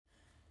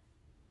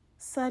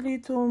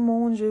Salut tout le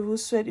monde, je vous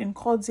souhaite une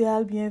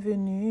cordiale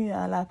bienvenue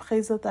à la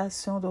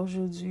présentation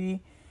d'aujourd'hui.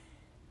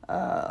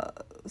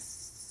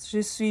 Je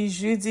suis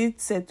Judith,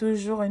 c'est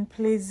toujours un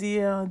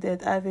plaisir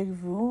d'être avec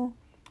vous.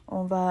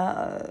 On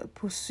va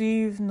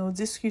poursuivre nos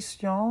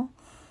discussions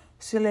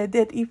sur les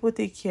dettes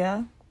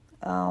hypothécaires.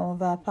 On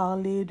va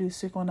parler de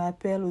ce qu'on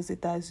appelle aux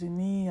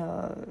États-Unis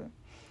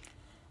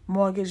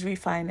mortgage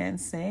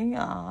refinancing,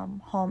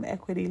 home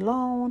equity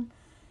loan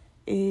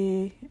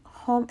et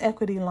home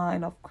equity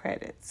line of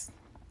credits.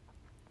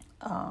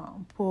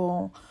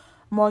 Pour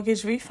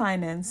mortgage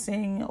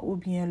refinancing ou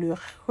bien le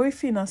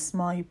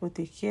refinancement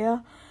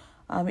hypothécaire,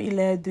 il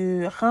est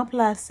de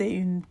remplacer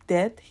une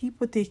dette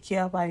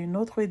hypothécaire par une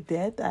autre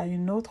dette à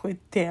un autre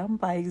terme,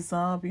 par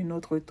exemple, un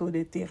autre taux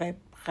d'intérêt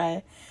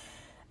prêt,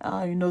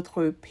 une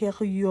autre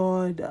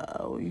période,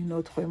 un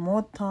autre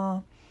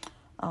montant.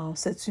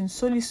 C'est une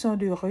solution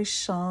de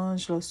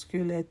rechange lorsque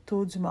les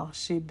taux du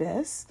marché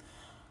baissent,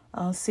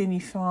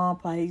 signifiant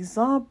par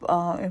exemple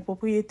un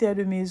propriétaire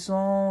de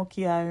maison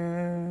qui a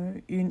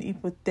une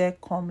hypothèque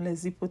comme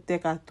les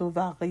hypothèques à taux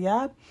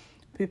variable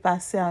peut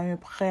passer à un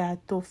prêt à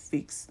taux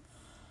fixe.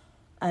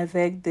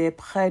 Avec des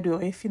prêts de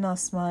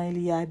refinancement,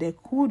 il y a des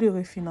coûts de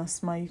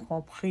refinancement, y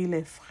compris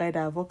les frais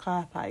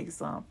d'avocat par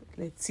exemple,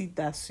 les titres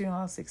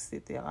d'assurance,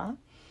 etc.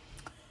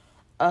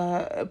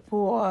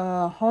 Pour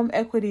home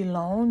equity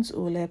loans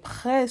ou les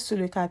prêts sur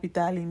le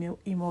capital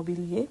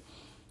immobilier,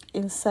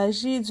 il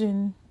s'agit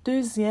d'une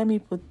deuxième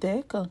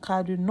hypothèque en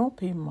cas de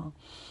non-paiement.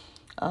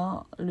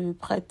 Le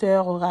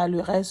prêteur aura le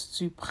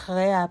reste du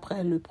prêt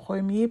après le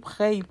premier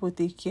prêt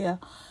hypothécaire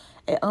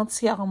est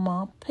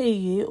entièrement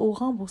payé ou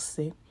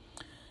remboursé.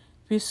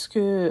 Puisque,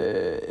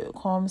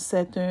 comme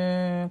c'est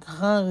un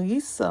grand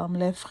risque,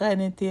 les frais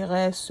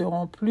d'intérêt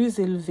seront plus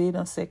élevés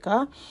dans ces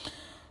cas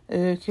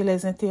que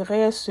les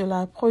intérêts sur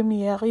la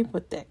première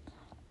hypothèque.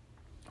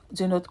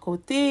 D'un autre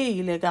côté,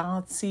 il est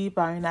garanti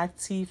par un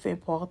actif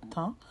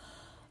important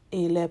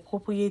et les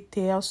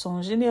propriétaires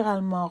sont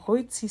généralement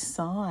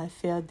réticents à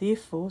faire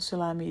défaut sur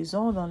la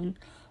maison dans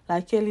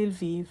laquelle ils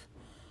vivent.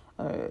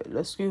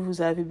 Lorsque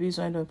vous avez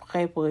besoin d'un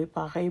prêt pour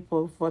réparer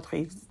pour votre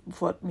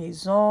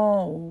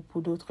maison ou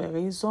pour d'autres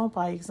raisons,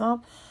 par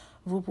exemple,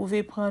 vous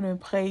pouvez prendre un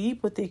prêt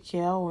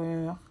hypothécaire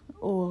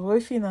ou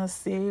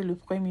refinancer le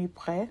premier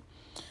prêt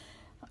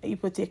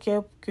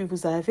hypothécaire que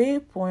vous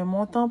avez pour un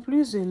montant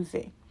plus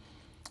élevé.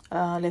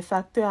 Les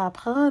facteurs à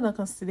prendre en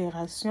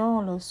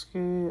considération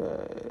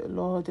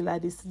lors de la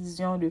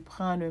décision de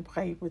prendre un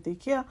prêt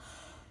hypothécaire,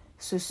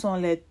 ce sont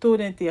les taux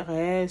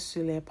d'intérêt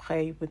sur les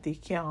prêts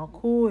hypothécaires en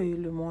cours et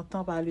le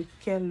montant par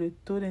lequel le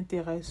taux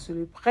d'intérêt sur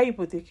le prêt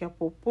hypothécaire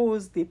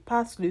proposé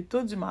dépasse le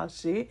taux du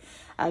marché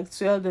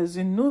actuel dans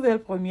une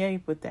nouvelle première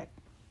hypothèque.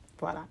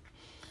 Voilà.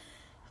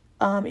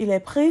 Il est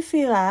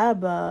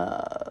préférable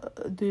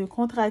de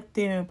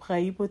contracter un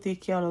prêt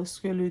hypothécaire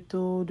lorsque le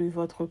taux de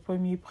votre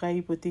premier prêt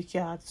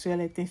hypothécaire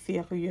actuel est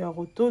inférieur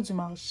au taux du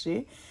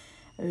marché.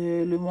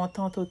 Le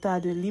montant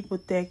total de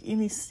l'hypothèque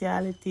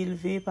initiale est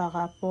élevé par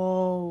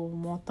rapport au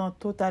montant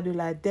total de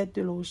la dette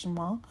de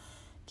logement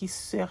qui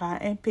sera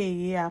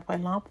impayé après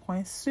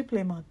l'emprunt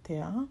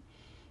supplémentaire.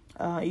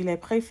 Il est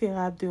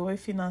préférable de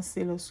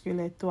refinancer lorsque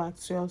les taux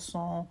actuels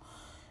sont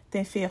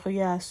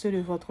inférieurs à ceux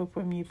de votre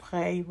premier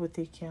prêt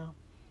hypothécaire.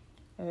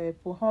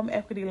 Pour Home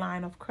Equity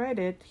Line of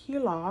Credit,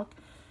 HELOC,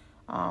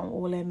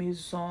 ou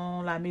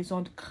la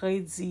maison de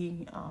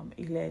crédit,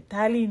 il est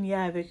aligné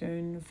avec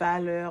une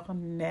valeur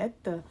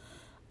nette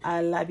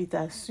à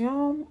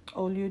l'habitation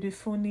au lieu de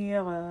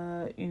fournir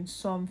une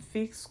somme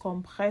fixe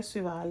comme prêt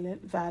sur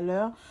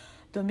valeur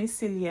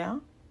domiciliaire.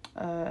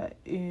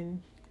 Une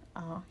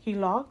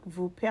HELOC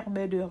vous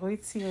permet de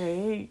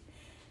retirer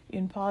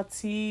une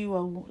partie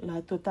ou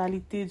la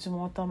totalité du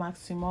montant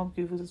maximum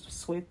que vous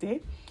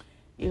souhaitez.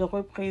 Il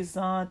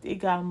représente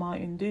également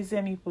une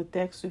deuxième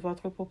hypothèque sur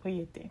votre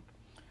propriété.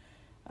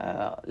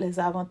 Les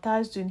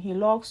avantages d'une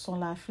HELOC sont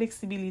la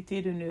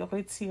flexibilité de ne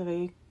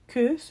retirer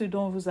que ce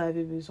dont vous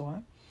avez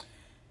besoin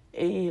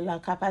et la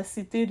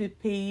capacité de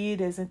payer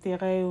des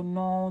intérêts au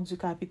nom du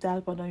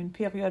capital pendant une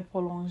période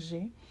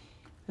prolongée.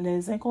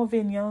 Les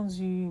inconvénients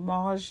du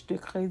marge de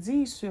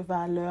crédit sur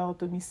valeur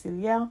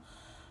domiciliaire,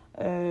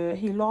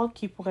 HELOC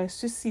qui pourrait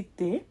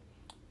susciter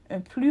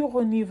un plus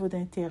haut niveau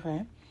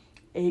d'intérêt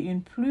et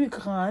une plus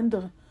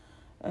grande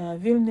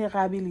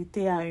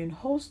vulnérabilité à une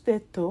hausse des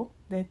taux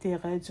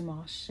d'intérêt du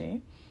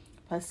marché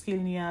parce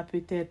qu'il n'y a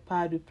peut-être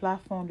pas de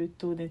plafond de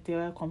taux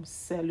d'intérêt comme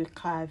c'est le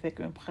cas avec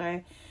un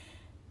prêt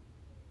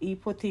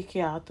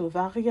hypothécaire à taux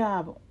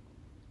variable.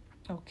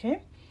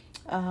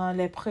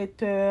 Les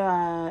prêteurs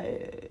ont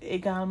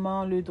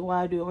également le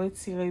droit de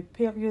retirer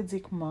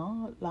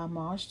périodiquement la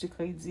marge du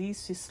crédit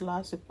si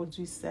cela se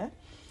produisait.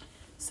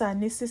 Ça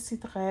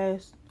nécessiterait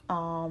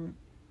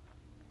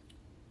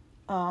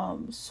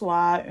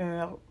soit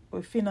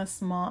un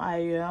financement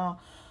ailleurs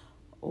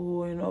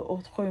ou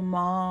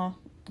autrement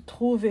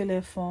trouver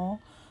les fonds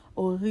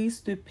au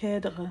risque de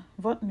perdre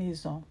votre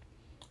maison.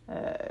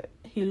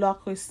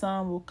 HELOC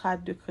ressemble aux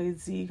cartes de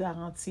crédit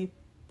garanties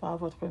par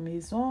votre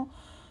maison.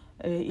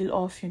 Il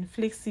offre une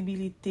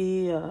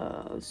flexibilité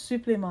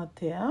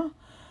supplémentaire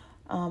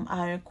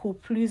à un coût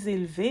plus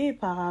élevé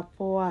par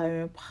rapport à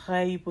un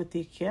prêt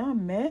hypothécaire,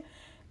 mais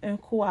un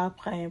coût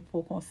après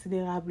impôt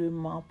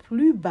considérablement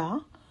plus bas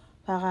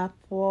par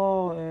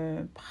rapport à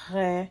un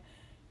prêt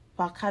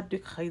par carte de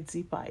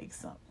crédit, par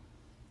exemple.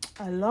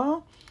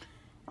 Alors,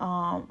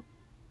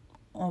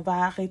 on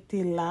va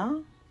arrêter là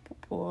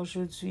pour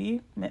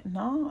aujourd'hui.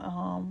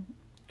 Maintenant,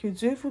 que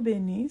Dieu vous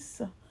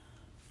bénisse.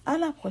 À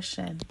la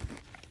prochaine.